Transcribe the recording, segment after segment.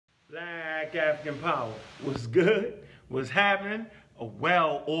Black African power was good, was happening. A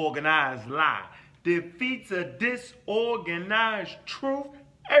well-organized lie defeats a disorganized truth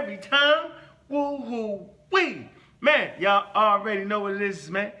every time. Woo-hoo wee. Man, y'all already know what it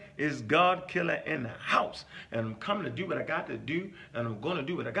is, man. It's God Killer in the house. And I'm coming to do what I got to do. And I'm going to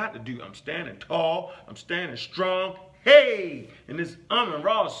do what I got to do. I'm standing tall. I'm standing strong. Hey! And this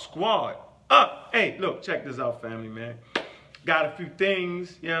Raw squad up. Hey, look, check this out, family, man. Got a few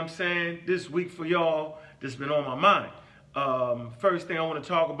things, you know what I'm saying, this week for y'all that's been on my mind. First thing I want to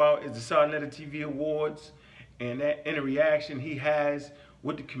talk about is the Sarnetta TV Awards and that interaction he has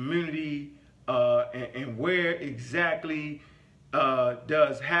with the community and where exactly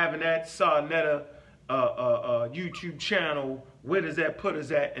does having that Sarnetta YouTube channel, where does that put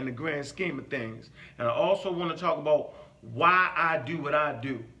us at in the grand scheme of things? And I also want to talk about why I do what I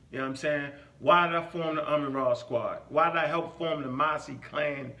do. You know what I'm saying? Why did I form the Raw Squad? Why did I help form the Mossy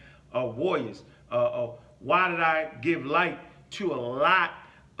Clan Warriors? Why did I give light to a lot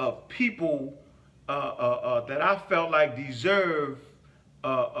of people that I felt like deserve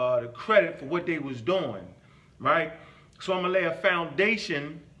the credit for what they was doing, right? So I'm gonna lay a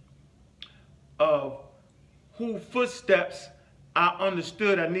foundation of who footsteps I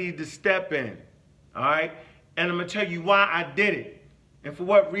understood I needed to step in, all right? And I'm gonna tell you why I did it and for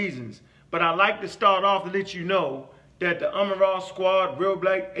what reasons. But I like to start off to let you know that the Raw Squad, Real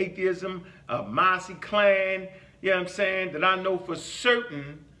Black Atheism, Mossy Clan, you know what I'm saying, that I know for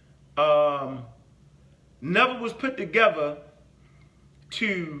certain never was put together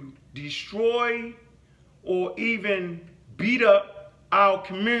to destroy or even beat up our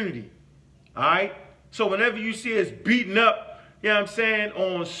community, all right? So whenever you see us beating up, you know what I'm saying,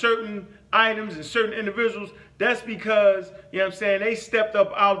 on certain items and certain individuals, that's because, you know what I'm saying, they stepped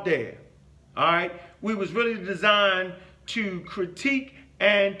up out there, all right? We was really designed to critique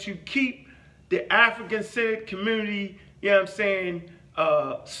and to keep the African-centered community, you know what I'm saying,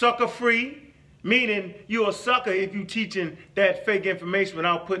 sucker-free, meaning you're a sucker if you're teaching that fake information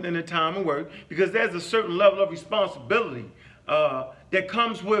without putting in the time and work, because there's a certain level of responsibility that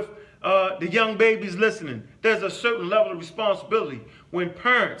comes with the young babies listening. There's a certain level of responsibility when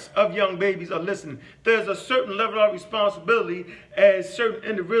parents of young babies are listening. There's a certain level of responsibility as certain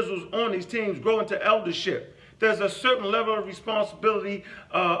individuals on these teams grow into eldership. There's a certain level of responsibility,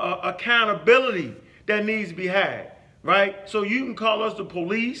 accountability that needs to be had, right? So you can call us the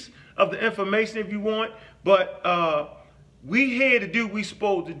police of the information if you want, but we here to do what we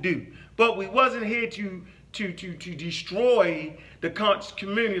supposed to do. But we wasn't here to destroy the conscious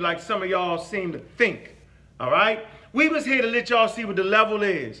community like some of y'all seem to think, all right? We was here to let y'all see what the level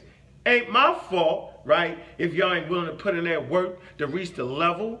is. Ain't my fault, right, if y'all ain't willing to put in that work to reach the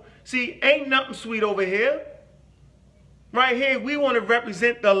level. See, ain't nothing sweet over here. Right here, we want to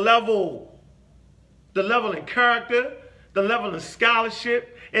represent the level in character, the level in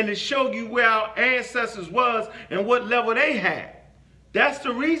scholarship, and to show you where our ancestors was and what level they had. That's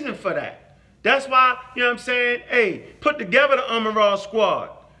the reason for that. That's why, you know what I'm saying, hey, put together the Raw Squad.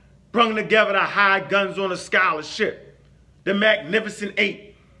 Brung together the high guns on a scholarship. The Magnificent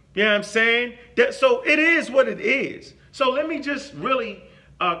Eight. You know what I'm saying? So it is what it is. So let me just really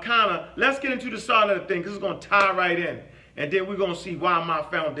let's get into the start of the thing, because it's going to tie right in. And then we're going to see why my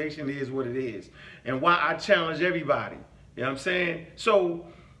foundation is what it is. And why I challenge everybody. You know what I'm saying? So,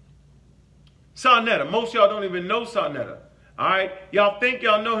 Sarnetta. Most of y'all don't even know Sarnetta. All right? Y'all think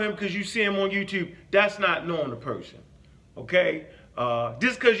y'all know him because you see him on YouTube. That's not knowing the person. Okay?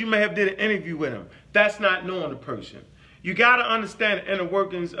 Just because you may have did an interview with him, that's not knowing the person. You got to understand the inner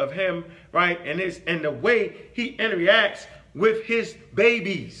workings of him, right? And the way he interacts with his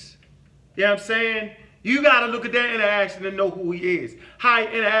babies. You know what I'm saying? You got to look at that interaction and know who he is. How he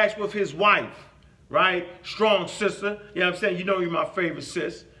interacts with his wife, right? Strong sister. You know what I'm saying? You know you're my favorite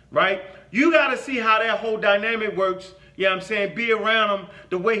sis, right? You got to see how that whole dynamic works. You know what I'm saying? Be around him,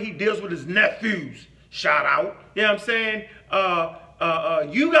 the way he deals with his nephews. Shout out. You know what I'm saying?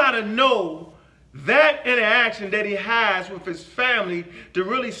 You got to know that interaction that he has with his family to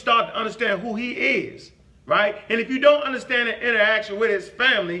really start to understand who he is, right? And if you don't understand the interaction with his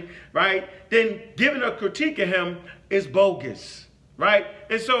family, right, then giving a critique of him is bogus, right?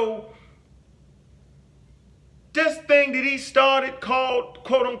 And so this thing that he started called,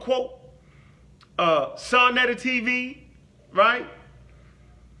 quote unquote, Sarnetta TV, right?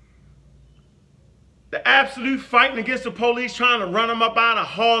 The absolute fighting against the police trying to run them up out of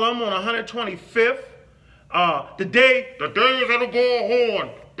Harlem on 125th. The days of the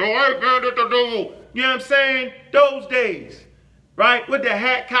bullhorn. The white man at the door. You know what I'm saying? Those days. Right? With the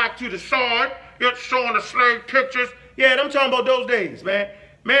hat cocked to the side. You're showing the slave pictures. Yeah, I'm talking about those days, man.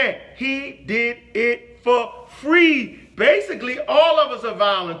 man, he did it for free. Basically, all of us are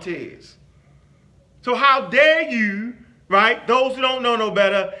volunteers. So how dare you, right, those who don't know no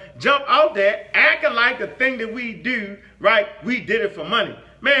better, jump out there acting like the thing that we do, right, we did it for money.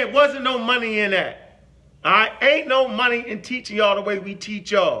 Man, wasn't no money in that. All right, ain't no money in teaching y'all the way we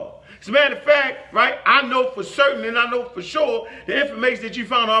teach y'all. As a matter of fact, right, I know for certain and I know for sure the information that you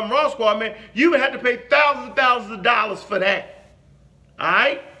found on Raw Squad, man, you would have to pay thousands and thousands of dollars for that. All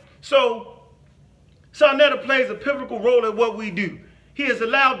right? So, Sarnetta plays a pivotal role in what we do. He has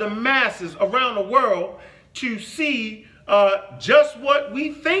allowed the masses around the world to see just what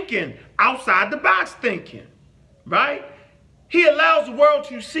we thinking, outside the box thinking, right? He allows the world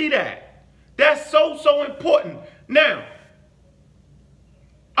to see that. That's so important. Now,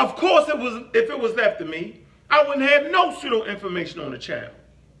 of course, if it was left to me, I wouldn't have no pseudo information on the channel,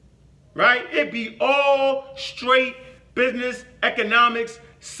 right? It'd be all straight business, economics,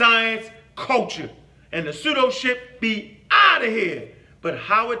 science, culture, and the pseudo shit be out of here. But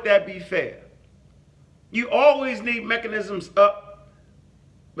how would that be fair? You always need mechanisms up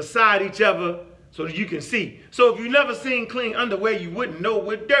beside each other so that you can see. So if you never seen clean underwear, you wouldn't know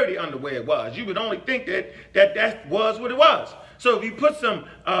what dirty underwear was. You would only think that was what it was. So if you put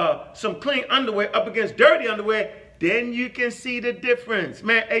some clean underwear up against dirty underwear, then you can see the difference.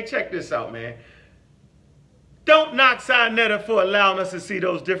 Man, hey, check this out, man. Don't knock Sarnetta for allowing us to see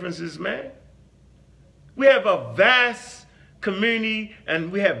those differences, man. We have a vast community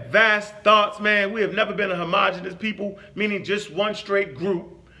and we have vast thoughts, man. We have never been a homogenous people, meaning just one straight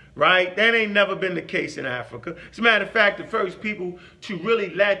group, right? That ain't never been the case in Africa. As a matter of fact, the first people to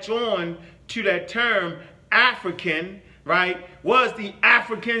really latch on to that term African, right, was the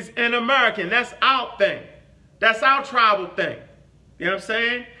Africans and American. That's our thing. That's our tribal thing. You know what I'm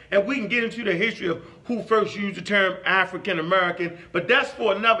saying? And we can get into the history of who first used the term African American, but that's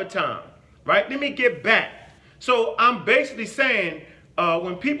for another time, right? Let me get back. So I'm basically saying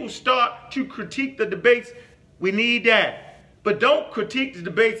when people start to critique the debates, we need that. But don't critique the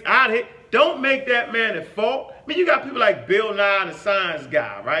debates out of it. Don't make that man at fault. I mean, you got people like Bill Nye, the science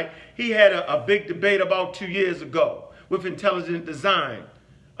guy, right? He had a big debate about 2 years ago with Intelligent Design,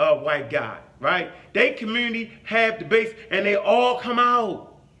 white guy, right? They community have debates and they all come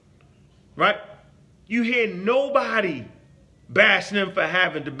out, right? You hear nobody bashing them for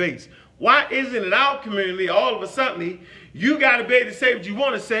having debates. Why isn't it our community all of a sudden you got to be able to say what you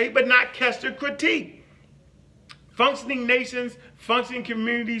want to say but not catch the critique? Functioning nations, functioning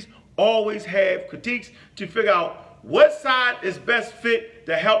communities always have critiques to figure out what side is best fit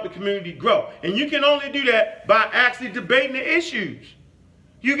to help the community grow. And you can only do that by actually debating the issues.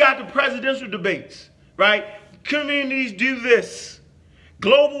 You got the presidential debates, right? Communities do this.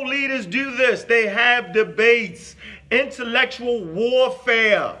 Global leaders do this. They have debates, intellectual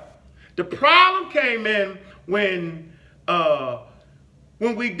warfare. The problem came in when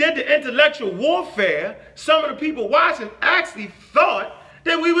we did the intellectual warfare. Some of the people watching actually thought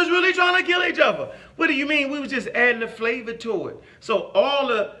that we was really trying to kill each other. What do you mean? We was just adding a flavor to it. So all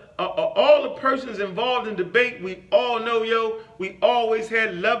the persons involved in debate, we all know, we always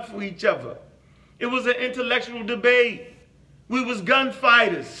had love for each other. It was an intellectual debate. We was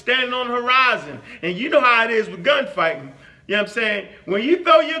gunfighters standing on the horizon. And you know how it is with gunfighting. You know what I'm saying? When you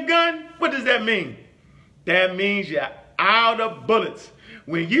throw your gun, what does that mean? That means you're out of bullets.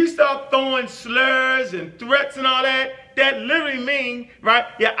 When you start throwing slurs and threats and all that, that literally means, right,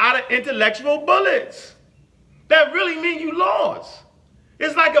 you're out of intellectual bullets. That really means you lost.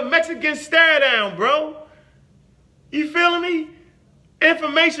 It's like a Mexican stare down, bro. You feeling me?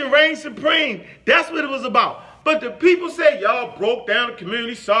 Information reigns supreme. That's what it was about. But the people say, y'all broke down the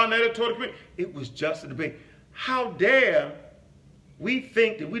community, Sarnetta toward the community. It was just a debate. How dare we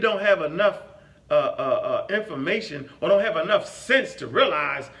think that we don't have enough information or don't have enough sense to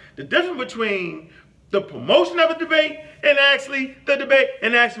realize the difference between the promotion of a debate and actually the debate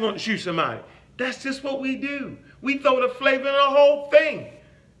and actually want to shoot somebody. That's just what we do. We throw the flavor in the whole thing,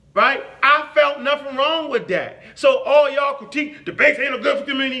 right? I felt nothing wrong with that. So all y'all critique debates ain't no good for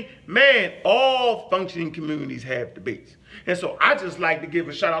community. Man, all functioning communities have debates. And so I just like to give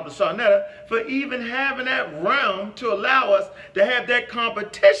a shout out to Sarnetta for even having that realm to allow us to have that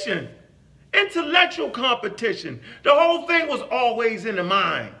competition. Intellectual competition. The whole thing was always in the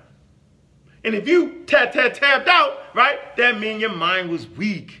mind. And if you tapped out, right, that means your mind was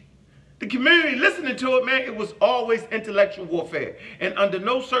weak. The community listening to it, man, it was always intellectual warfare. And under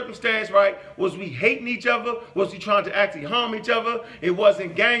no circumstance, right, was we hating each other, was we trying to actually harm each other. It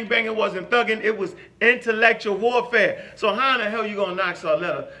wasn't gangbanging, it wasn't thugging, it was intellectual warfare. So how in the hell you gonna knock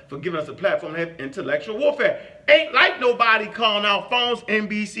Sarnetta for giving us a platform to have intellectual warfare? Ain't like nobody calling out phones,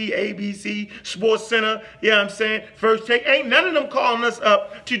 NBC, ABC, Sports Center, you know what I'm saying, First Take. Ain't none of them calling us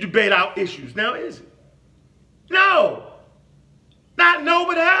up to debate our issues. Now is it? No. Not no,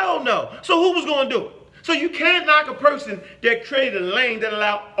 but hell no. So who was going to do it? So you can't knock a person that created a lane that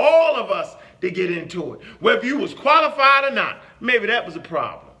allowed all of us to get into it. Whether you was qualified or not, maybe that was a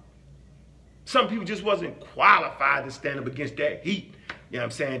problem. Some people just wasn't qualified to stand up against that heat. You know what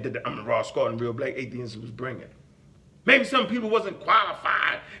I'm saying? That I'm the raw squad and real black atheists was bringing. Maybe some people wasn't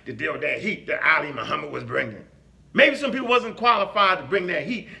qualified to deal with that heat that Ali Muhammad was bringing. Maybe some people wasn't qualified to bring that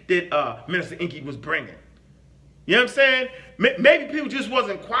heat that Minister Inky was bringing. You know what I'm saying? Maybe people just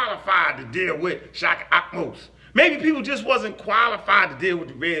wasn't qualified to deal with Shaka Akmos. Maybe people just wasn't qualified to deal with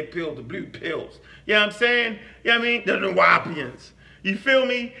the red pill, the blue pills. You know what I'm saying? You know what I mean? The Nawapians. You feel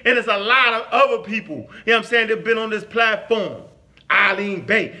me? And there's a lot of other people, you know what I'm saying, that have been on this platform. Eileen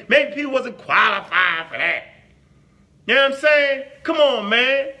Bay. Maybe people wasn't qualified for that. You know what I'm saying? Come on,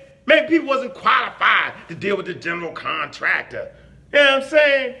 man. Maybe people wasn't qualified to deal with the general contractor. You know what I'm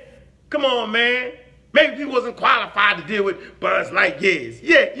saying? Come on, man. Maybe people wasn't qualified to deal with Buzz Lightyears.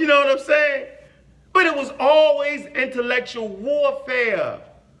 Yeah, you know what I'm saying? But it was always intellectual warfare.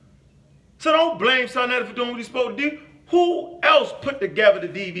 So don't blame Sarnetta for doing what he's supposed to do. Who else put together the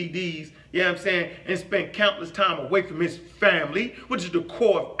DVDs, you know what I'm saying, and spent countless time away from his family, which is the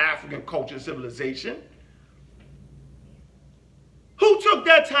core of African culture and civilization? Who took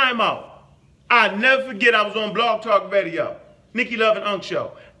that time out? I'll never forget, I was on Blog Talk Radio, Nikki Love and Unk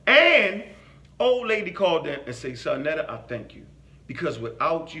Show. And old lady called in and said, Sarnetta, I thank you. Because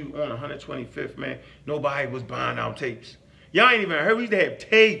without you on 125th, man, nobody was buying our tapes. Y'all ain't even heard. We used to have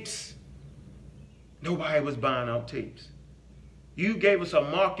tapes. Nobody was buying our tapes. You gave us a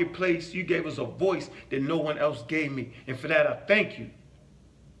marketplace. You gave us a voice that no one else gave me. And for that, I thank you. You know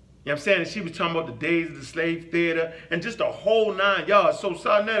what I'm saying? And she was talking about the days of the slave theater and just the whole 9 yards. So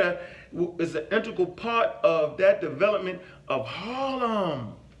Sarnetta is an integral part of that development of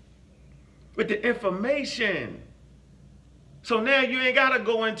Harlem. With the information. So now you ain't got to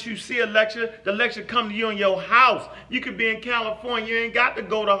go in to see a lecture. The lecture come to you in your house. You could be in California. You ain't got to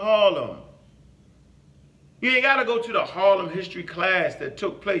go to Harlem. You ain't got to go to the Harlem history class that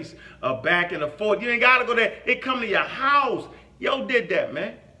took place back in the 40s. You ain't got to go there. It come to your house. Yo did that,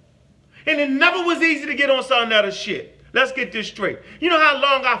 man. And it never was easy to get on Sarnetta's shit. Let's get this straight. You know how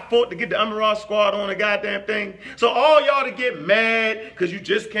long I fought to get the Amaral Squad on the goddamn thing? So all y'all to get mad because you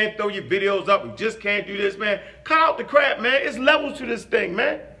just can't throw your videos up. You just can't do this, man. Cut out the crap, man. It's levels to this thing,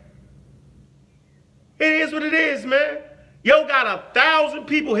 man. It is what it is, man. Yo got 1,000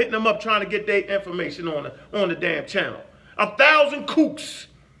 people hitting them up trying to get their information on the damn channel. 1,000 kooks.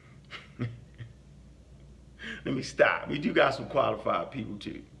 Let me stop. We do got some qualified people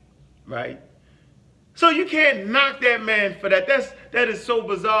too, right? So you can't knock that man for that. That is so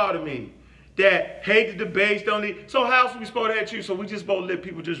bizarre to me. That hate the debates, don't need. So how else are we supposed to have you? So we just supposed to let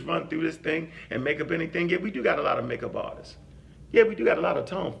people just run through this thing and make up anything? Yeah, we do got a lot of makeup artists. Yeah, we do got a lot of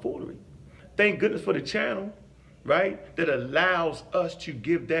tomfoolery. Thank goodness for the channel, right? That allows us to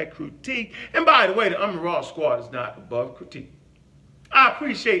give that critique. And by the way, the Amaral Squad is not above critique. I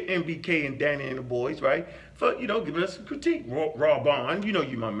appreciate MBK and Danny and the boys, right? For, you know, giving us a critique. Raw Bond, you know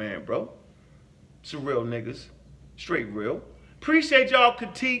you my man, bro. Some real niggas. Straight real. Appreciate y'all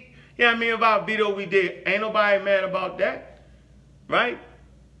critique, you know what I mean, about video we did. Ain't nobody mad about that. Right?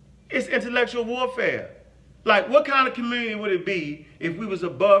 It's intellectual warfare. Like, what kind of community would it be if we was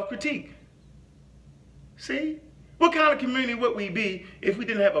above critique? See? What kind of community would we be if we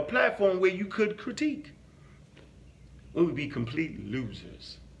didn't have a platform where you could critique? We would be complete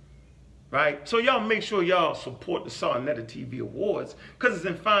losers. Right? So y'all make sure y'all support the Sarnetta TV Awards because it's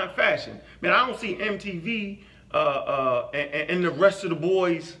in fine fashion. Man, I don't see MTV and the rest of the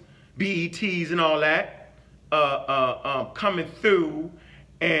boys, BETs and all that, coming through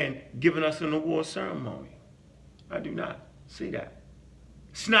and giving us an award ceremony. I do not see that.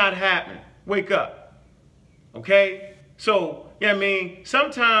 It's not happening. Wake up. Okay? So, you know what I mean?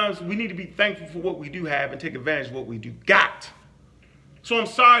 Sometimes we need to be thankful for what we do have and take advantage of what we do got. So I'm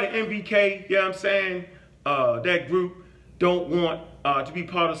sorry to MBK, you know what I'm saying, that group don't want to be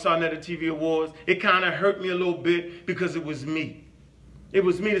part of Sarnetta TV Awards. It kind of hurt me a little bit because it was me. It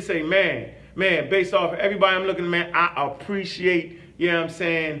was me to say, man, based off of everybody I'm looking at, man, I appreciate, you know what I'm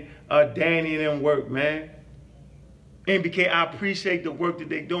saying, Danny and them work, man. NBK, I appreciate the work that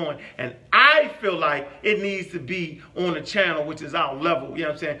they're doing. And I feel like it needs to be on the channel, which is our level, you know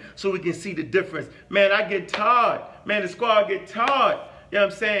what I'm saying? So we can see the difference. Man, I get tired. Man, the squad get tired. You know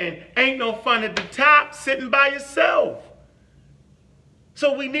what I'm saying? Ain't no fun at the top sitting by yourself.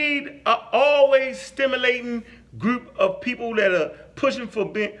 So we need a always stimulating group of people that are pushing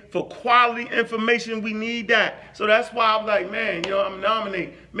for quality information. We need that. So that's why I'm like, man, you know, I'm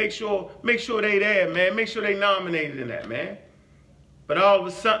nominating. Make sure they there, man. Make sure they nominated in that, man. But all of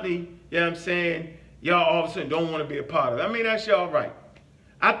a sudden, you know what I'm saying, y'all all of a sudden don't want to be a part of it. I mean, that's y'all right.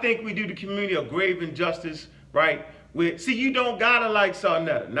 I think we do the community a grave injustice, right? See, you don't gotta like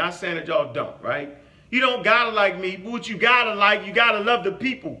Sarnetta. Not saying that y'all don't, right? You don't gotta like me, but what you gotta like, you gotta love the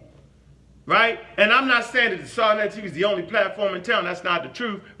people, right? And I'm not saying that the Sarnetta TV is the only platform in town. That's not the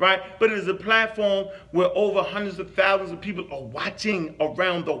truth, right? But it is a platform where over hundreds of thousands of people are watching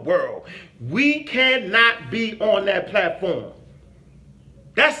around the world. We cannot be on that platform.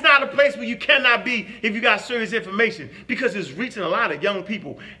 That's not a place where you cannot be if you got serious information, because it's reaching a lot of young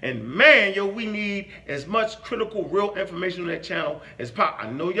people. And man, yo, we need as much critical, real information on that channel as possible.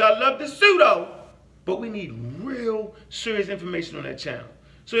 I know y'all love the pseudo, but we need real, serious information on that channel.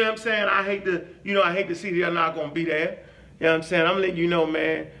 So, you know what I'm saying? I hate to see that y'all not going to be there. You know what I'm saying? I'm letting you know,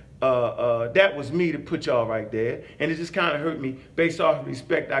 man, that was me to put y'all right there. And it just kind of hurt me based off of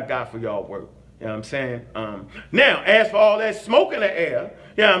respect I got for y'all work. You know what I'm saying? Now, as for all that smoke in the air,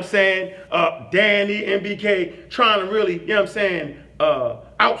 you know what I'm saying? Danny, NBK, trying to really, you know what I'm saying,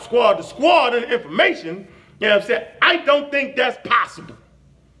 out-squad the squad in information, you know what I'm saying? I don't think that's possible.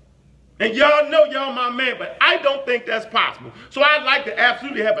 And y'all know y'all my man, but I don't think that's possible. So I'd like to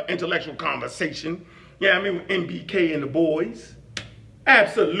absolutely have an intellectual conversation, you know what I mean, with NBK and the boys.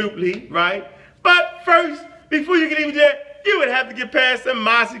 Absolutely, right? But first, before you can even do that, you would have to get past the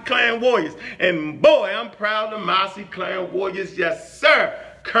Mossy Clan Warriors. And boy, I'm proud of Mossy Clan Warriors. Yes, sir.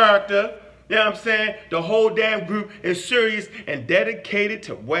 Character. You know what I'm saying? The whole damn group is serious and dedicated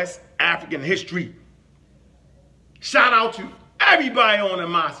to West African history. Shout out to everybody on the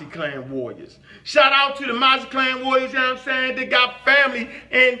Mossy Clan Warriors. Shout out to the Mossy Clan Warriors, you know what I'm saying? They got family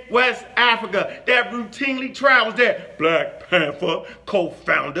in West Africa that routinely travels there. Black Panther,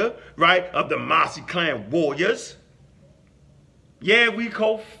 co-founder, right, of the Mossy Clan Warriors. Yeah, we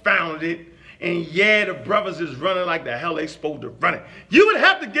co-founded it, and yeah, the brothers is running like the hell they supposed to run it. You would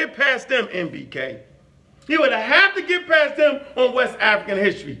have to get past them, NBK. You would have to get past them on West African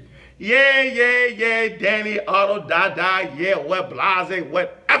history. Yeah, Danny, Otto, Dada, yeah, what, Blase,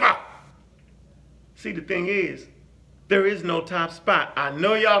 whatever. See, the thing is, there is no top spot. I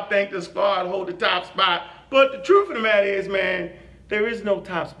know y'all think the squad hold the top spot, but the truth of the matter is, man, there is no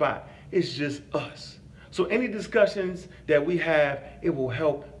top spot. It's just us. So any discussions that we have, it will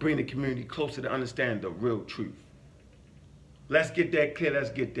help bring the community closer to understand the real truth. Let's get that clear.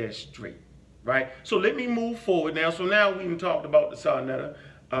 Let's get that straight, right? So let me move forward now. So now we even talked about the Sarnetta.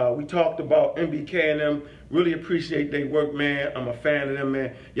 We talked about NBK and them. Really appreciate their work, man. I'm a fan of them,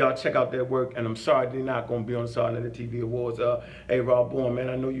 man. Y'all check out their work. And I'm sorry they're not going to be on the Sarnetta TV Awards. Hey, Rob Bourne, man,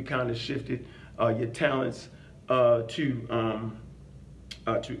 I know you kind of shifted your talents to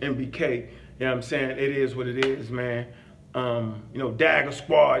NBK. You know what I'm saying? It is what it is, man. You know, Dagger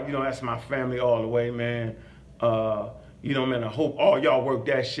Squad, you know, that's my family all the way, man. You know, man, I hope all y'all work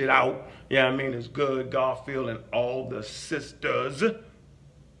that shit out. Yeah, I mean, it's good. Garfield and all the sisters.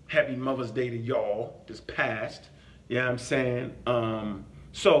 Happy Mother's Day to y'all this past. Yeah, I'm saying.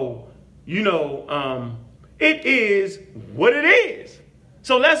 So, you know, it is what it is.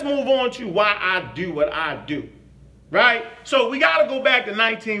 So let's move on to why I do what I do. Right? So we got to go back to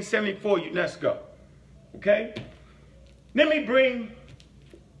 1974 UNESCO. Okay? Let me bring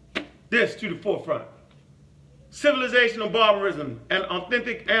this to the forefront. Civilizational barbarism and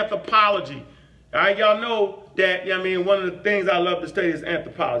authentic anthropology. All right, y'all know that, I mean, one of the things I love to study is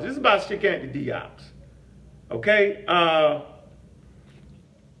anthropology. This is about Cheikh Anta Diop's. Okay?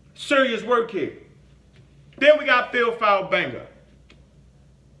 Serious work here. Then we got Theophile Banger.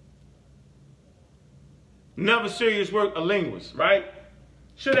 Another serious work, a linguist, right?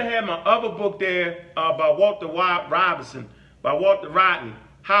 Should have had my other book there by Walter Robinson, by Walter Rodney,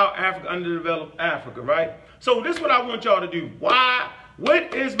 How Africa Underdeveloped Africa, right? So this is what I want y'all to do.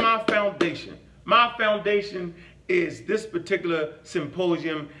 What is my foundation? My foundation is this particular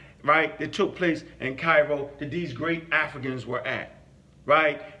symposium, right, that took place in Cairo that these great Africans were at,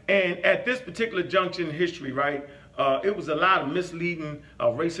 right? And at this particular junction in history, right, it was a lot of misleading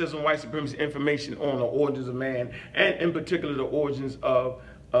racism, white supremacy information on the origins of man, and in particular the origins of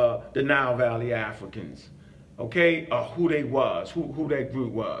the Nile Valley Africans, okay? Who they was, who that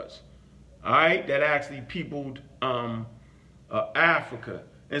group was, all right? That actually peopled Africa.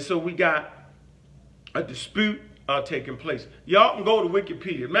 And so we got a dispute taking place. Y'all can go to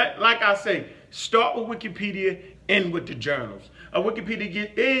Wikipedia. Like I say, start with Wikipedia, end with the journals.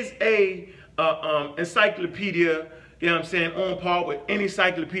 Wikipedia is a encyclopedia, you know what I'm saying, on par with any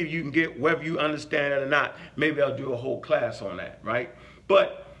encyclopedia you can get, whether you understand it or not. Maybe I'll do a whole class on that, right?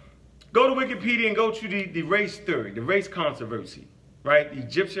 But go to Wikipedia and go to the race theory, the race controversy, right? The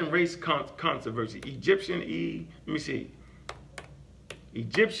Egyptian race controversy. Egyptian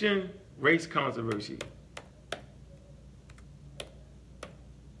race controversy.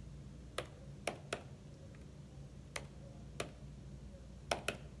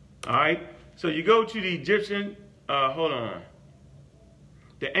 All right, so you go to the Egyptian, the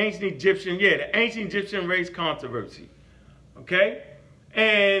ancient Egyptian race controversy, okay?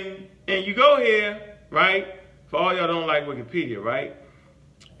 And you go here, right, for all y'all don't like Wikipedia, right?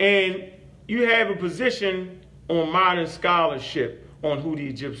 And you have a position on modern scholarship on who the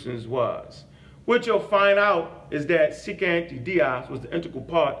Egyptians was. What you'll find out is that Sekou Diaz was the integral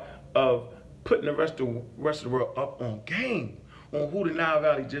part of putting the rest of the world up on game on who the Nile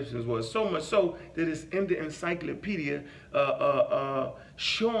Valley Egyptians was. So much so that it's in the encyclopedia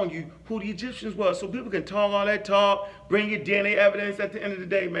showing you who the Egyptians was. So people can talk all that talk, bring your DNA evidence. At the end of the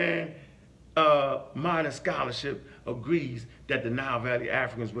day, man, modern scholarship agrees that the Nile Valley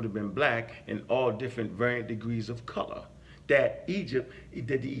Africans would have been black in all different variant degrees of color. That the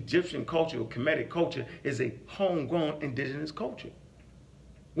Egyptian culture or Kemetic culture is a homegrown indigenous culture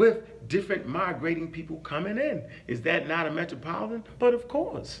with different migrating people coming in. Is that not a metropolitan? But of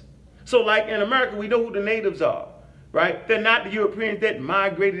course. So like in America, we know who the natives are, right? They're not the Europeans that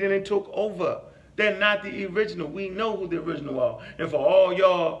migrated in and took over. They're not the original. We know who the original are. And for all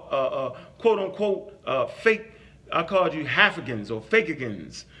y'all quote unquote fake, I called you Halfigans or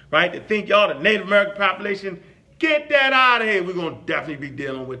Fakeigans, right? That think y'all the Native American population, get that out of here. We're going to definitely be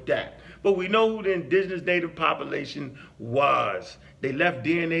dealing with that. But we know who the indigenous native population was. They left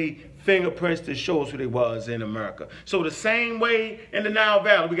DNA fingerprints to show us who they was in America. So the same way in the Nile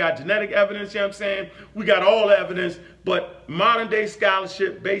Valley, we got genetic evidence, you know what I'm saying? We got all the evidence, but modern day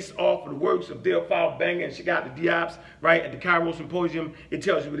scholarship based off of the works of Theophile Benga and Sekou Diaz, right, at the Cairo Symposium, it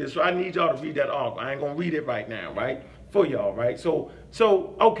tells you what it is. So I need y'all to read that article. I ain't going to read it right now, right, for y'all, right? So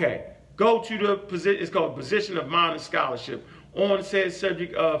okay, go to the position, it's called Position of Modern Scholarship on said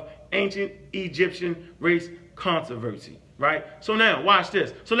subject of ancient Egyptian race controversy, right? So now, watch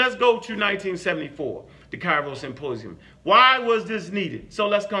this. So let's go to 1974, the Cairo Symposium. Why was this needed? So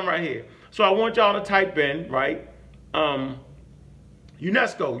let's come right here. So I want y'all to type in, right, UNESCO,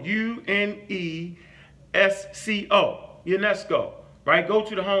 UNESCO, UNESCO, right? Go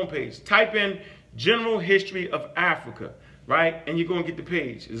to the homepage. Type in General History of Africa, right? And you're going to get the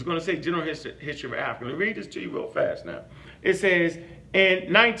page. It's going to say General History of Africa. Let me read this to you real fast now. It says,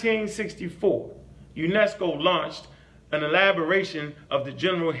 in 1964, UNESCO launched an elaboration of the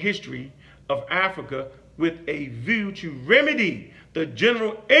general history of Africa with a view to remedy the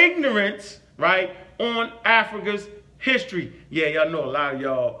general ignorance, right, on Africa's history. Yeah, y'all know a lot of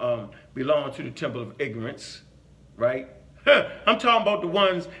y'all belong to the Temple of Ignorance, right? I'm talking about the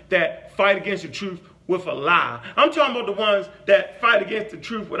ones that fight against the truth with a lie. I'm talking about the ones that fight against the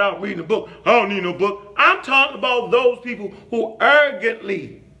truth without reading a book. I don't need no book. I'm talking about those people who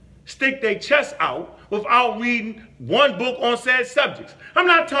arrogantly stick their chest out without reading one book on said subjects. I'm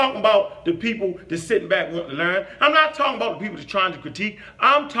not talking about the people that's sitting back wanting to learn. I'm not talking about the people that's trying to critique.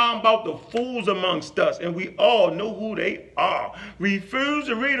 I'm talking about the fools amongst us, and we all know who they are. Refuse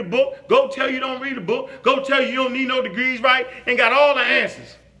to read a book, go tell you don't read a book, go tell you don't need no degrees, right, and got all the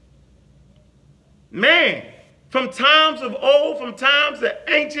answers. Man, from times of old, from times of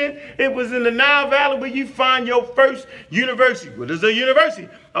ancient, it was in the Nile Valley where you find your first university. What is a university?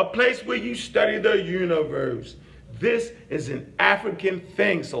 A place where you study the universe. This is an African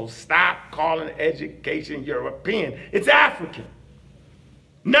thing, so stop calling education European. It's African.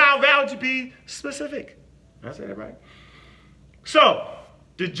 Nile Valley to be specific. Did I say that right? So,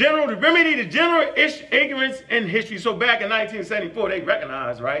 the remedy to general ignorance in history. So back in 1974, they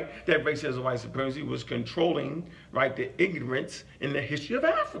recognized, right, that racism and white supremacy was controlling, right, the ignorance in the history of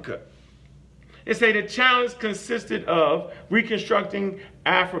Africa. It said the challenge consisted of reconstructing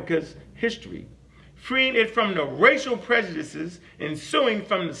Africa's history, freeing it from the racial prejudices ensuing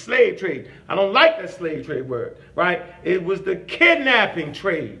from the slave trade. I don't like that slave trade word, right? It was the kidnapping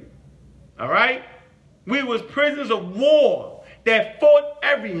trade, all right? We was prisoners of war that fought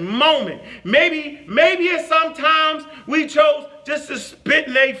every moment. Maybe sometimes we chose just to spit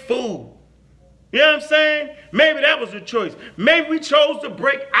in their food. You know what I'm saying? Maybe that was the choice. Maybe we chose to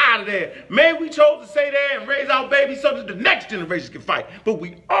break out of there. Maybe we chose to stay there and raise our babies so that the next generation can fight. But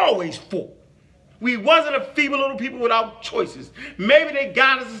we always fought. We wasn't a feeble little people without choices. Maybe they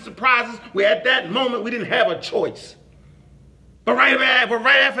got us and surprised us where at that moment we didn't have a choice. But right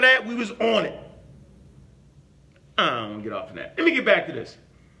after that, we was on it. I don't want to get off of that. Let me get back to this.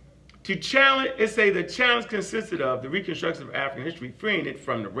 To challenge, the challenge consisted of the reconstruction of African history, freeing it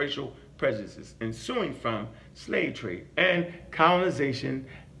from the racial prejudices ensuing from slave trade and colonization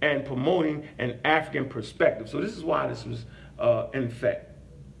and promoting an African perspective. So this is why this was in effect,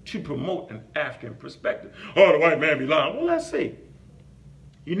 to promote an African perspective. Oh, the white man be lying. Well, let's see.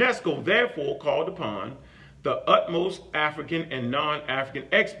 UNESCO therefore called upon the utmost African and non-African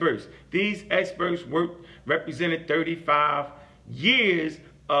experts. These experts represented 35 years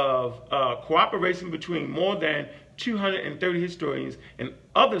of cooperation between more than 230 historians and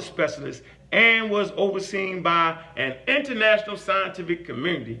other specialists, and was overseen by an international scientific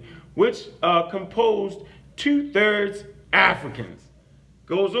community, which composed 2/3 Africans.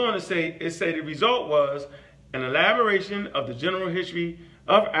 Goes on to say, the result was an elaboration of the general history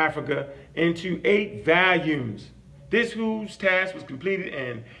of Africa into 8 volumes. This whose task was completed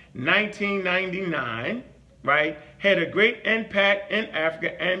in 1999, right, had a great impact in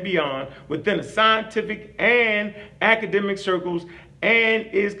Africa and beyond within the scientific and academic circles, and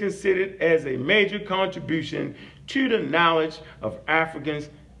is considered as a major contribution to the knowledge of Africa's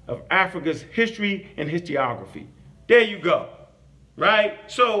history and historiography. There you go, right?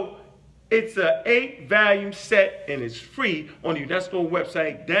 So it's an 8-volume set and it's free on the UNESCO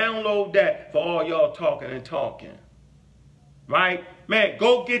website. Download that for all y'all talking, right? Man,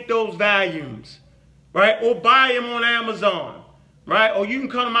 go get those volumes. Right? Or buy them on Amazon, right? Or you can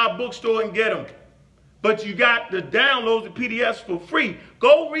come to my bookstore and get them. But you got the downloads, the PDFs for free.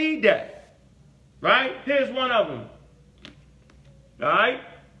 Go read that, right? Here's one of them, all right?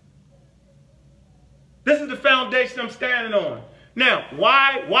 This is the foundation I'm standing on. Now,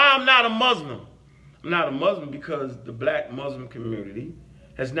 why I'm not a Muslim? I'm not a Muslim because the black Muslim community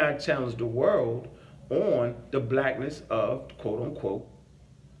has not challenged the world on the blackness of, quote unquote,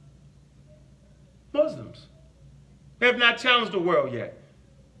 Muslims. They have not challenged the world yet.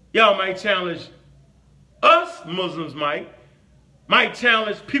 Y'all might challenge us, Muslims might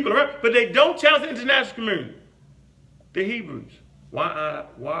challenge people around, but they don't challenge the international community. The Hebrews. Why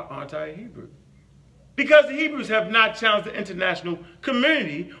aren't I a Hebrew? Because the Hebrews have not challenged the international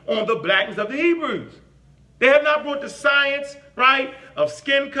community on the blackness of the Hebrews. They have not brought the science, right, of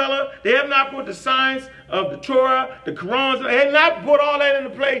skin color. They have not brought the science of the Torah, the Quran. They have not brought all that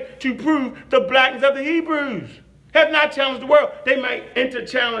into play to prove the blackness of the Hebrews. Have not challenged the world. They might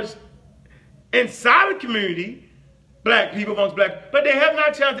inter-challenge inside the community, black people amongst black, but they have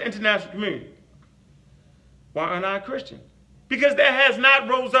not challenged the international community. Why aren't I a Christian? Because there has not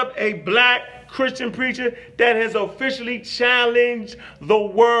rose up a black Christian preacher that has officially challenged the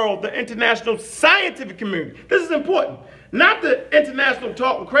world, the international scientific community. This is important. Not the international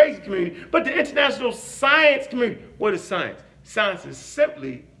talking crazy community, but the international science community. What is science? Science is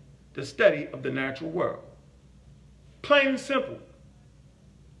simply the study of the natural world. Plain and simple.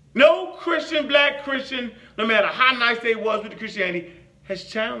 No Christian, black Christian, no matter how nice they was with the Christianity, has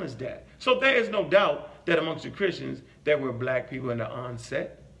challenged that. So there is no doubt that amongst the Christians, there were black people in the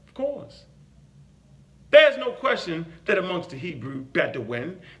onset. Of course. There's no question that amongst the Hebrew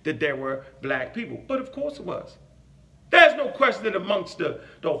Bedouin that there were black people. But of course it was. There's no question that amongst the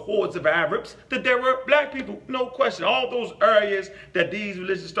hordes of Arabs that there were black people. No question. All those areas that these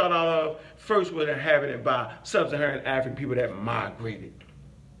religions started out of first were inhabited by sub-Saharan African people that migrated.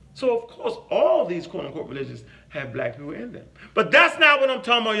 So of course all these quote-unquote religions have black people in them. But that's not what I'm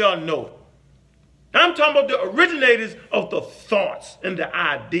talking about, y'all know. I'm talking about the originators of the thoughts and the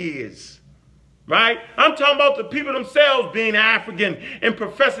ideas. Right? I'm talking about the people themselves being African and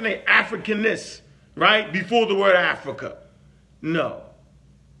professing their Africanness, right? Before the word Africa. No.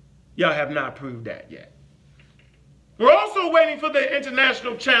 Y'all have not proved that yet. We're also waiting for the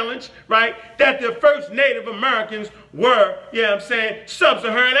international challenge, right? That the first Native Americans were,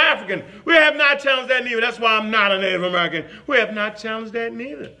 sub-Saharan African. We have not challenged that neither. That's why I'm not a Native American. We have not challenged that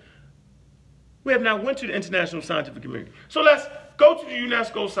neither. We have not went to the international scientific community. So let's go to the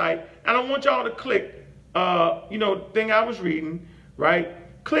UNESCO site, and I want y'all to click, the thing I was reading,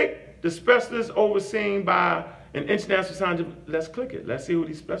 right? Click the specialists overseen by an international scientific. Let's click it. Let's see who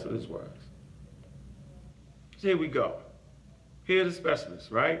these specialists were. So here we go. Here are the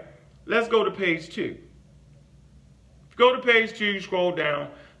specialists, right? Let's go to page 2. Go to page 2, scroll down.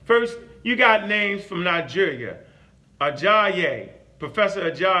 First, you got names from Nigeria. Ajayi, Professor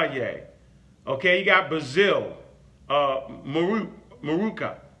Ajayi. Okay, you got Brazil,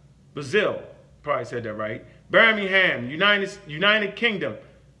 Maruca, Brazil, probably said that right. Birmingham, United Kingdom.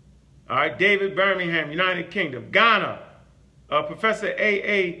 All right, David Birmingham, United Kingdom. Ghana, Professor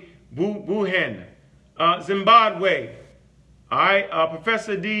A.A. Buhen. Zimbabwe, all right,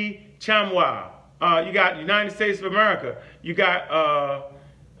 Professor D. Chamwa. You got United States of America. You got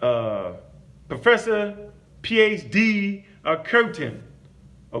Professor Ph.D. Curtin.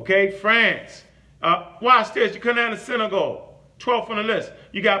 Okay, France. Watch this. You come down to Senegal, 12th on the list.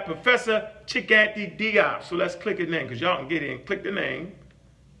 You got Professor Chiganti Diop. So let's click his name because y'all can get in. Click the name.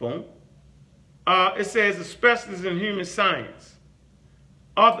 Boom. It says a specialist in human science,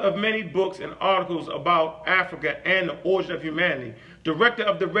 author of many books and articles about Africa and the origin of humanity, director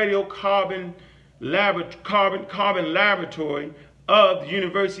of the radiocarbon laboratory of the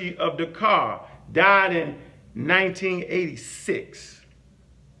University of Dakar, died in 1986.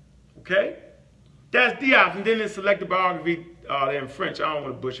 Okay? That's Diop, and then there's selected biography in French. I don't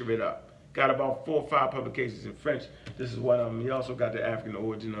want to butcher it up. Got about 4 or 5 publications in French. This is one of them. He also got the African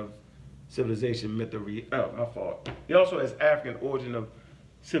origin of civilization, myth, or my fault. He also has African origin of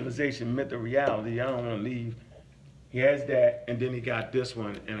civilization, myth, or reality. I don't want to leave. He has that, and then he got this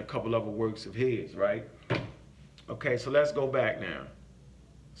one and a couple other works of his, right? Okay, so let's go back now.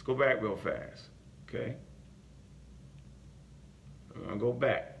 Let's go back real fast, okay? I'm going to go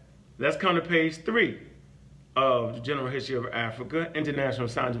back. Let's come to page 3 of the General History of Africa, International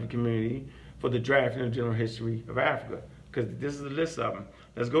Scientific Community for the Drafting of General History of Africa, because this is a list of them.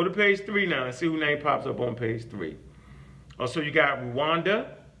 Let's go to page 3 now. Let's see who name pops up on page 3. So you got Rwanda,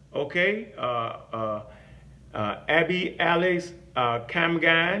 okay? Abiy Alex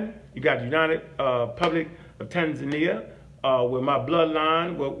Kamgan. You got the United Republic of Tanzania, where my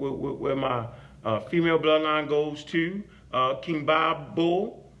bloodline, where my female bloodline goes to. King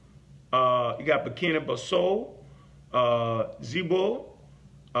Babo. You got Burkina Faso, Zimbabwe.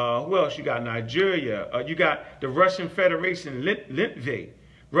 Who else? You got Nigeria. You got the Russian Federation, Litve.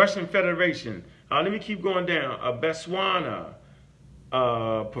 Russian Federation. Let me keep going down. Botswana.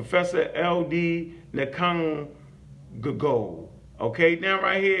 Professor L.D. Nkangogo. Okay, now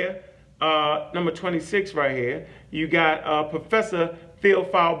right here, number 26 right here, you got Professor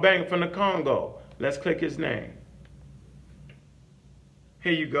Theophile Bang from the Congo. Let's click his name.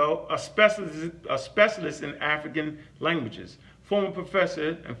 Here you go, a specialist in African languages, former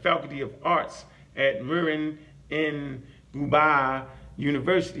professor and faculty of arts at Murin in Guba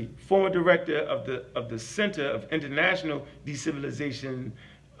University, former director of the Center of International Decivilization,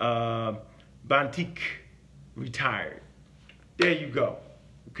 Bantik, retired. There you go.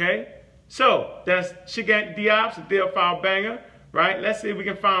 Okay, so that's Chiganti Diop and Theophile Banger, right? Let's see if we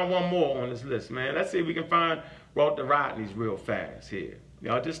can find one more on this list, man. Let's see if we can find Walter Rodney's real fast here.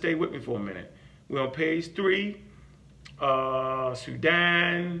 Y'all just stay with me for a minute. We're on page 3.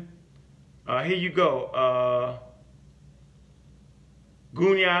 Sudan. Here you go.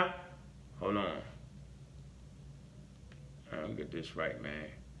 Gunya. Hold on. I'll get this right, man.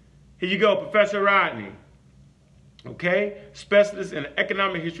 Here you go, Professor Rodney. Okay? Specialist in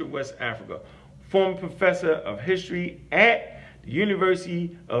economic history of West Africa. Former professor of history at the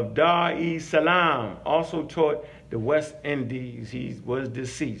University of Dar es Salaam. Also taught the West Indies. He was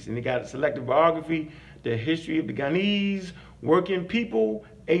deceased. And he got a selected biography, The History of the Ghanese Working People,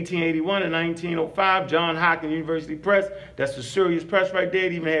 1881 and 1905, John Hopkins University Press. That's the serious press right there.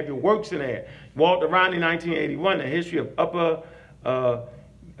 They even have your works in there. Walter Rodney, 1981, The History of Upper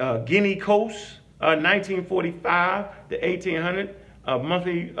Guinea Coast, 1945 to 1800,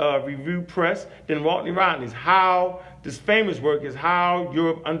 Monthly Review Press. Then Walter Rodney's this famous work is How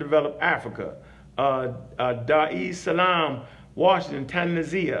Europe Undeveloped Africa. Dar es Salaam, Washington,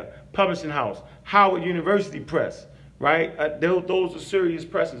 Tanzania, Publishing House, Howard University Press, right? Those are serious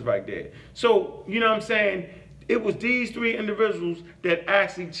presses right there. So, you know what I'm saying? It was these 3 individuals that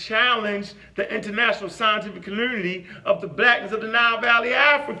actually challenged the international scientific community of the blackness of the Nile Valley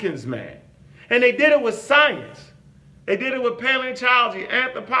Africans, man. And they did it with science. They did it with paleontology,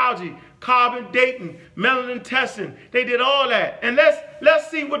 anthropology, carbon dating, melanin testing. They did all that. And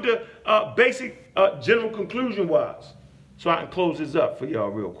let's see what the basic general conclusion was. So I can close this up for y'all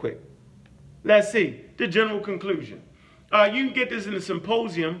real quick. Let's see the general conclusion. You can get this in the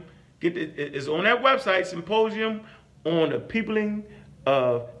symposium. It's on that website, Symposium on the Peopling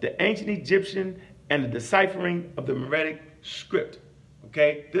of the Ancient Egyptian and the Deciphering of the Meretic Script.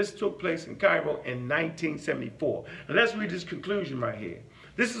 Okay, this took place in Cairo in 1974. And let's read this conclusion right here.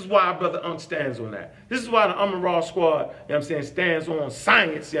 This is why Brother Unc stands on that. This is why the Raw Squad, you know what I'm saying, stands on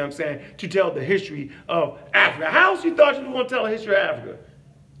science, you know what I'm saying, to tell the history of Africa. How else you thought you were going to tell the history of Africa?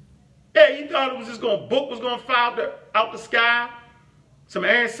 Yeah, you thought it was just going, book was going to fall out the sky. Some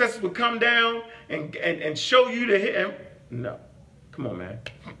ancestors would come down and show you the hit. No. Come on, man.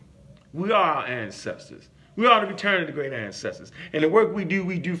 We are our ancestors. We are to return to the great ancestors. And the work we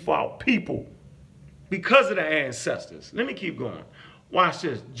do for our people because of the ancestors. Let me keep going. Watch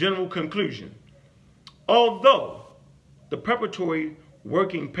this. General conclusion. Although the preparatory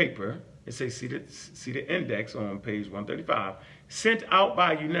working paper, it says, see the index on page 135, sent out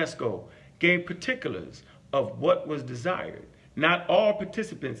by UNESCO, gave particulars of what was desired. Not all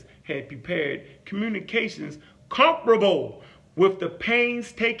participants had prepared communications comparable with the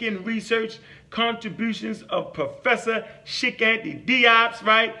painstaking research contributions of Professor Shikanti Diop,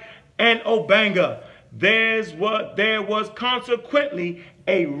 right, and Obanga. There was consequently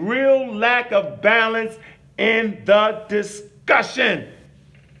a real lack of balance in the discussion.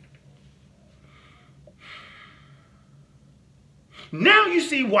 Now you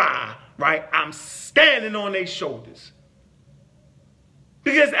see why, right, I'm standing on their shoulders.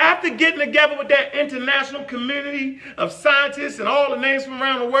 Because after getting together with that international community of scientists and all the names from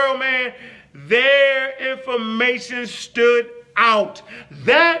around the world, man, their information stood out.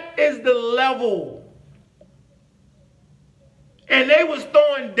 That is the level. And they was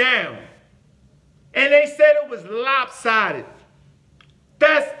throwing down. And they said it was lopsided.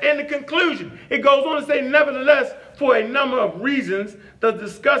 That's in the conclusion. It goes on to say, nevertheless, for a number of reasons, the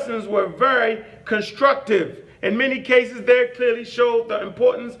discussions were very constructive. In many cases, they clearly showed the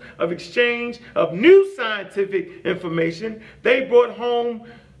importance of exchange of new scientific information. They brought home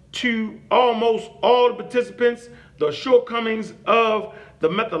to almost all the participants the shortcomings of the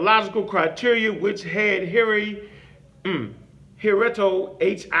methodological criteria which had Hitherto,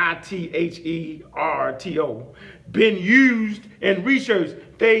 H-I-T-H-E-R-T-O, been used in research.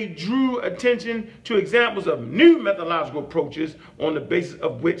 They drew attention to examples of new methodological approaches on the basis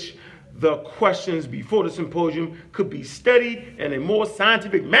of which the questions before the symposium could be studied in a more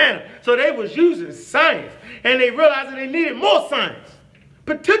scientific manner. So they was using science, and they realized that they needed more science,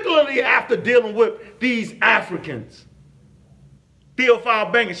 particularly after dealing with these Africans.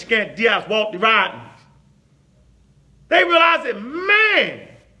 Theophile Banga, Shikanti Diop, Walter Rodney. They realized that,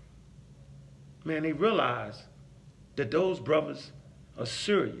 they realized that those brothers are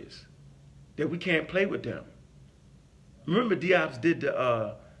serious, that we can't play with them. Remember, Diop did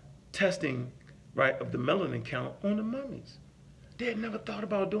the testing, right, of the melanin count on the mummies. They had never thought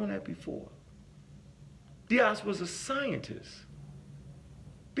about doing that before. Diop was a scientist.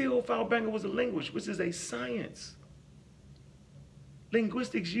 Theophile Banga was a linguist, which is a science.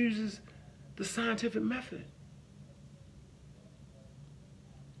 Linguistics uses the scientific method.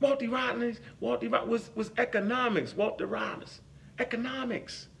 Walter Rodney was economics. Walter Rodney,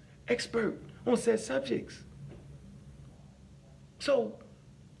 economics, expert on said subjects. So,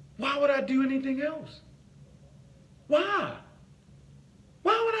 why would I do anything else? Why?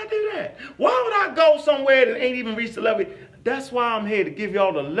 Why would I do that? Why would I go somewhere that ain't even reached the level? That's why I'm here, to give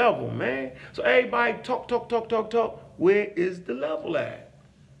y'all the level, man. So everybody talk. Where is the level at?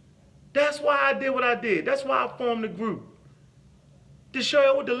 That's why I did what I did. That's why I formed the group. To show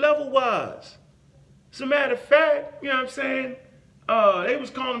you what the level was. As a matter of fact, you know what I'm saying? They was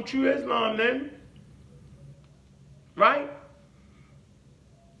calling them True Islam then. Right?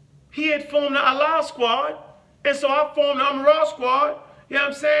 He had formed the Allah Squad. And so I formed the Amara Squad. You know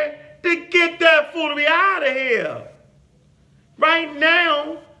what I'm saying? To get that foolery out of here. Right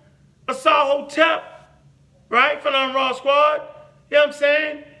now, Asar Hotep, right, from the Amara Squad, you know what I'm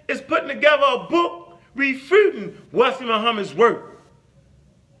saying, is putting together a book refuting Wesley Muhammad's work.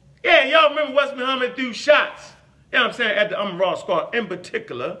 Yeah, y'all remember Wesley Muhammad threw shots, you know what I'm saying, at the Amara Squad in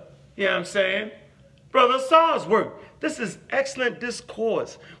particular, you know what I'm saying? Brother Asar's work. This is excellent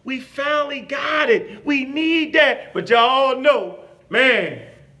discourse. We finally got it. We need that. But y'all know, man,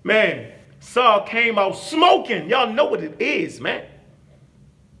 Asar came out smoking. Y'all know what it is, man.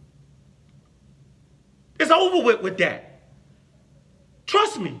 It's over with that.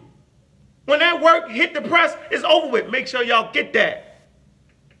 Trust me. When that work hit the press, it's over with. Make sure y'all get that.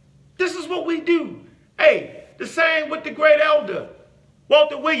 This is what we do. Hey, the same with the great elder,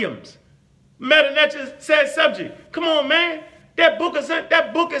 Walter Williams. Meta-Nature said subject. Come on, man. That book is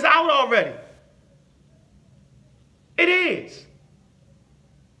out already. It is.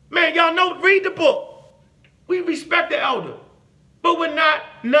 Man, y'all know, read the book. We respect the elder. But we're not,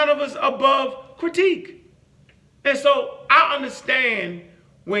 none of us above critique. And so I understand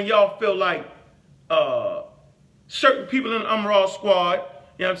when y'all feel like certain people in the Amara Squad,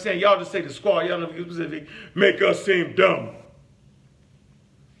 you know what I'm saying? Y'all just say the squad, y'all know if you specific, make us seem dumb.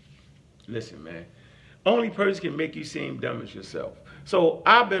 Listen, man. Only person can make you seem dumb is yourself. So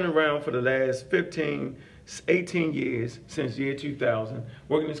I've been around for the last 15, 18 years, since year 2000,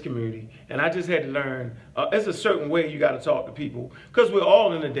 working in this community, and I just had to learn, it's a certain way you got to talk to people, because we're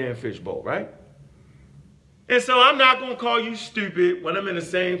all in a damn fishbowl, right? And so I'm not going to call you stupid when I'm in the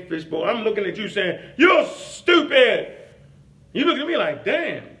same fishbowl. I'm looking at you saying, you're stupid. You look at me like,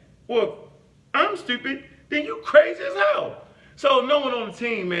 damn, well, if I'm stupid, then you crazy as hell. So no one on the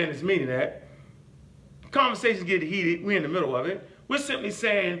team, man, is meaning that. Conversations get heated. We're in the middle of it. We're simply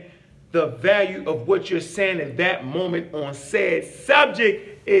saying the value of what you're saying at that moment on said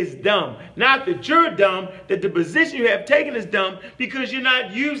subject is dumb. Not that you're dumb, that the position you have taken is dumb, because you're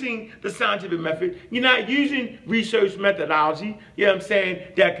not using the scientific method. You're not using research methodology. You know what I'm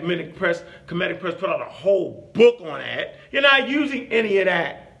saying? That Comedic Press put out a whole book on that. You're not using any of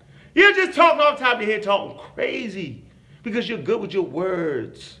that. You're just talking off the top of your head, talking crazy, because you're good with your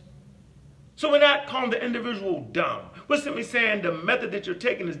words. So we're not calling the individual dumb. We're simply saying the method that you're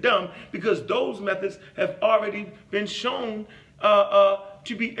taking is dumb, because those methods have already been shown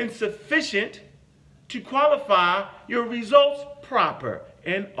to be insufficient to qualify your results proper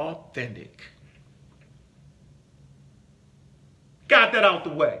and authentic. Got that out the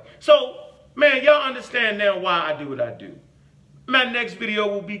way. So, man, y'all understand now why I do what I do. My next video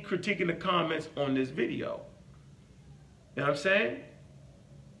will be critiquing the comments on this video. You know what I'm saying?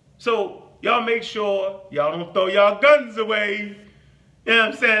 So, y'all make sure y'all don't throw y'all guns away. You know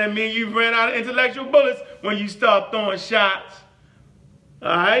what I'm saying? I mean, you ran out of intellectual bullets when you start throwing shots.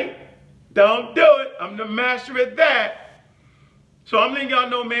 All right? Don't do it. I'm the master at that. So I'm letting y'all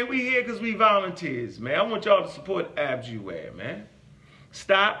know, man, we here because we volunteers, man. I want y'all to support Abjuware, man.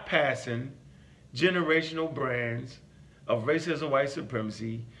 Stop passing generational brands of racism, white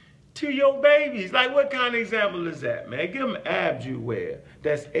supremacy to your babies. Like, what kind of example is that, man? Give them Abjuware.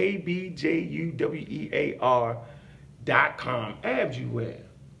 That's ABJUWEAR.com. Abjuware.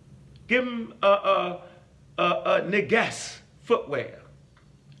 Give them Neges footwear.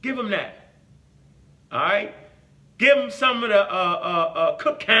 Give them that. All right? Give them some of the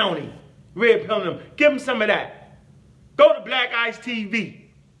Cook County Red Pill. Give them some of that. Go to Black Ice TV.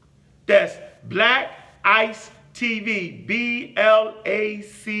 That's Black Ice TV.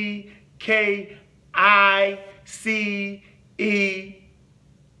 BLACKICE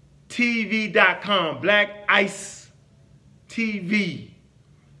Black Ice TV.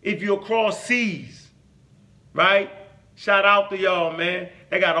 If you're across seas, right? Shout out to y'all, man.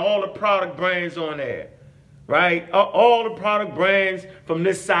 They got all the product brands on there, right? All the product brands from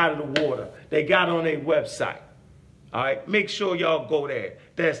this side of the water. They got on their website. All right, make sure y'all go there.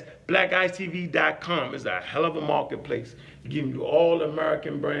 That's blackicetv.com. It's a hell of a marketplace, giving you all the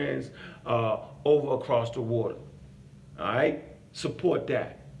American brands over across the water. All right, support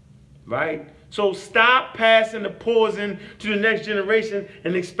that, right? So stop passing the poison to the next generation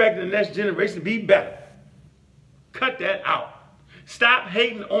and expecting the next generation to be better. Cut that out. Stop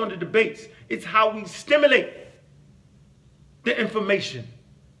hating on the debates. It's how we stimulate the information.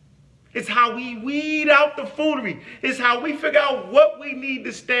 It's how we weed out the foolery. It's how we figure out what we need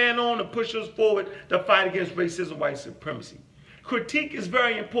to stand on to push us forward to fight against racism, white supremacy. Critique is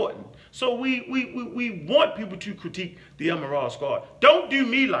very important. So we want people to critique the Emerald Squad. Don't do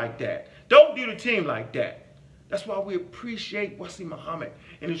me like that. Don't do the team like that. That's why we appreciate Wesley Muhammad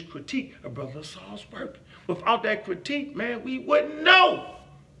and his critique of Brother Saul's work. Without that critique, man, we wouldn't know.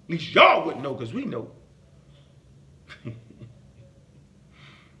 At least y'all wouldn't know, because we know.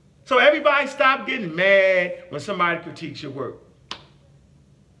 So everybody stop getting mad when somebody critiques your work.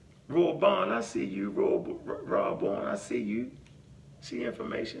 Roy Bond, I see you. Rob Bond, I see you. See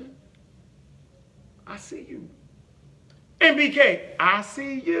information? I see you. MBK, I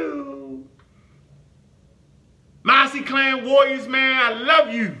see you. Mossy Clan Warriors, man, I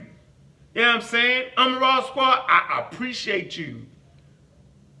love you. You know what I'm saying? Emerald Squad, I appreciate you.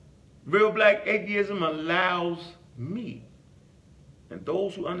 Real Black Atheism allows me, and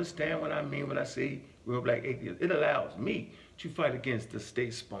those who understand what I mean when I say Real Black Atheism, it allows me to fight against the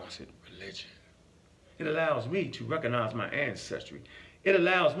state-sponsored religion. It allows me to recognize my ancestry. It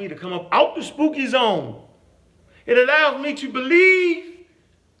allows me to come up out the spooky zone. It allows me to believe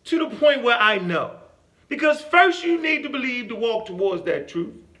to the point where I know. Because first you need to believe to walk towards that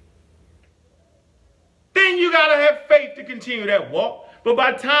truth. Then you got to have faith to continue that walk. But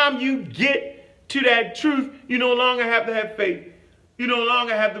by the time you get to that truth, you no longer have to have faith. You no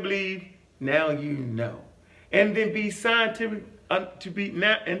longer have to believe. Now you know. And then be scientific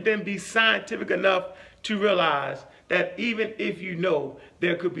enough to realize that even if you know,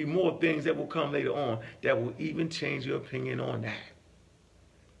 there could be more things that will come later on that will even change your opinion on that.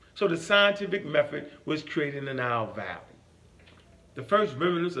 So the scientific method was created in our valley. The first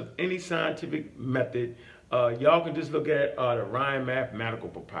remnants of any scientific method, y'all can just look at the Rhind Mathematical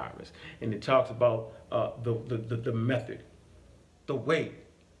Papyrus, and it talks about the method, the way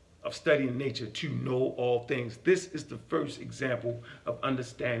of studying nature to know all things. This is the first example of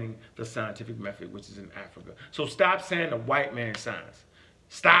understanding the scientific method, which is in Africa. So stop saying the white man science.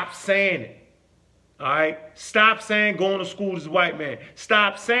 Stop saying it. All right? Stop saying going to school is white man.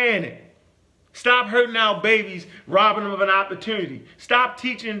 Stop saying it. Stop hurting our babies, robbing them of an opportunity. Stop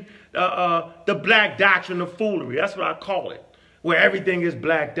teaching the black doctrine of foolery. That's what I call it, where everything is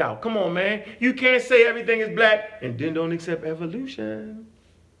blacked out. Come on, man. You can't say everything is black and then don't accept evolution.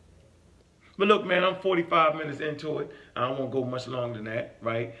 But look, man, I'm 45 minutes into it. I don't want to go much longer than that,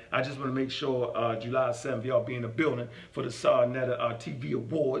 right? I just want to make sure July 7th, y'all be in the building for the Sarnetta TV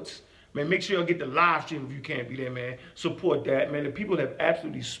Awards. Man, make sure y'all get the live stream if you can't be there, man. Support that, man. The people have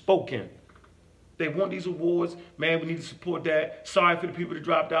absolutely spoken. They want these awards, man. We need to support that. Sorry for the people that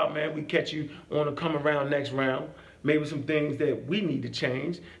dropped out, man. We catch you on the come around next round. Maybe some things that we need to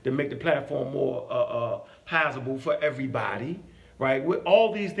change to make the platform more palatable for everybody, right? With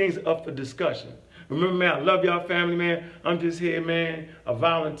all these things up for discussion. Remember, man, I love y'all family, man. I'm just here, man, a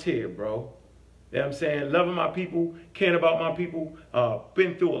volunteer, bro. You know what I'm saying? Loving my people, caring about my people.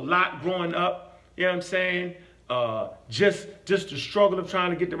 Been through a lot growing up. You know what I'm saying? Just the struggle of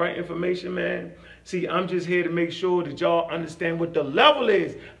trying to get the right information, man. See, I'm just here to make sure that y'all understand what the level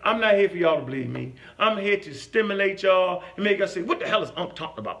is. I'm not here for y'all to believe me. I'm here to stimulate y'all and make y'all say, what the hell is Unc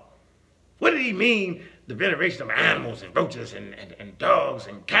talking about? What did he mean, the veneration of animals and roaches and dogs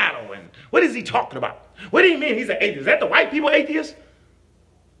and cattle? And what is he talking about? What do you mean he's an atheist? Is that the white people atheist?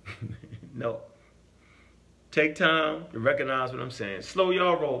 No. Take time to recognize what I'm saying. Slow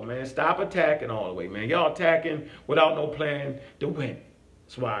y'all roll, man. Stop attacking all the way, man. Y'all attacking without no plan to win.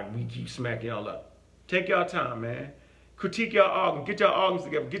 That's why we keep smacking y'all up. Take y'all time, man. Critique y'all arguments. Get y'all arguments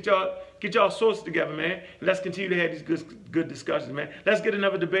together. Get y'all sources together, man. And let's continue to have these good discussions, man. Let's get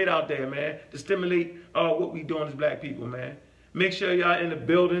another debate out there, man, to stimulate what we doing as black people, man. Make sure y'all in the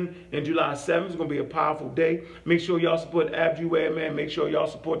building in July 7th. It's going to be a powerful day. Make sure y'all support Abjuware, man. Make sure y'all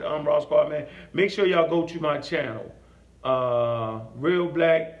support the Raw Squad, man. Make sure y'all go to my channel, Real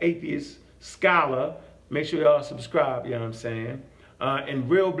Black Atheist Scholar. Make sure y'all subscribe, you know what I'm saying? And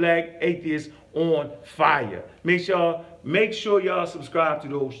Real Black Atheist on Fire. Make sure y'all subscribe to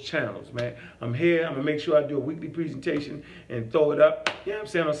those channels, man. I'm here. I'm going to make sure I do a weekly presentation and throw it up. You know what I'm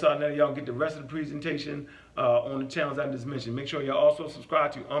saying? On Sunday, y'all get the rest of the presentation on the channels I just mentioned. Make sure y'all also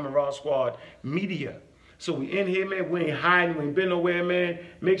subscribe to Raw Squad Media. So we in here, man. We ain't hiding. We ain't been nowhere, man.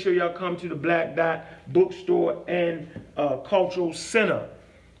 Make sure y'all come to the Black Dot Bookstore and Cultural Center.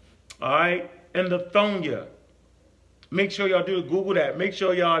 All right? And Lithonia. Make sure y'all do Google that. Make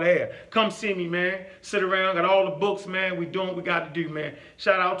sure y'all there. Come see me, man. Sit around, got all the books, man. We doing what we got to do, man.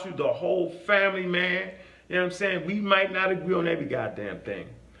 Shout out to the whole family, man. You know what I'm saying? We might not agree on every goddamn thing,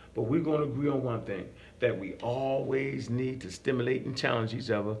 but we're going to agree on one thing, that we always need to stimulate and challenge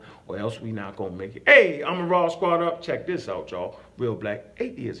each other, or else we not going to make it. Hey, I'm a Raw Squad up. Check this out, y'all. Real Black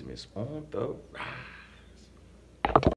Atheism is on the rise.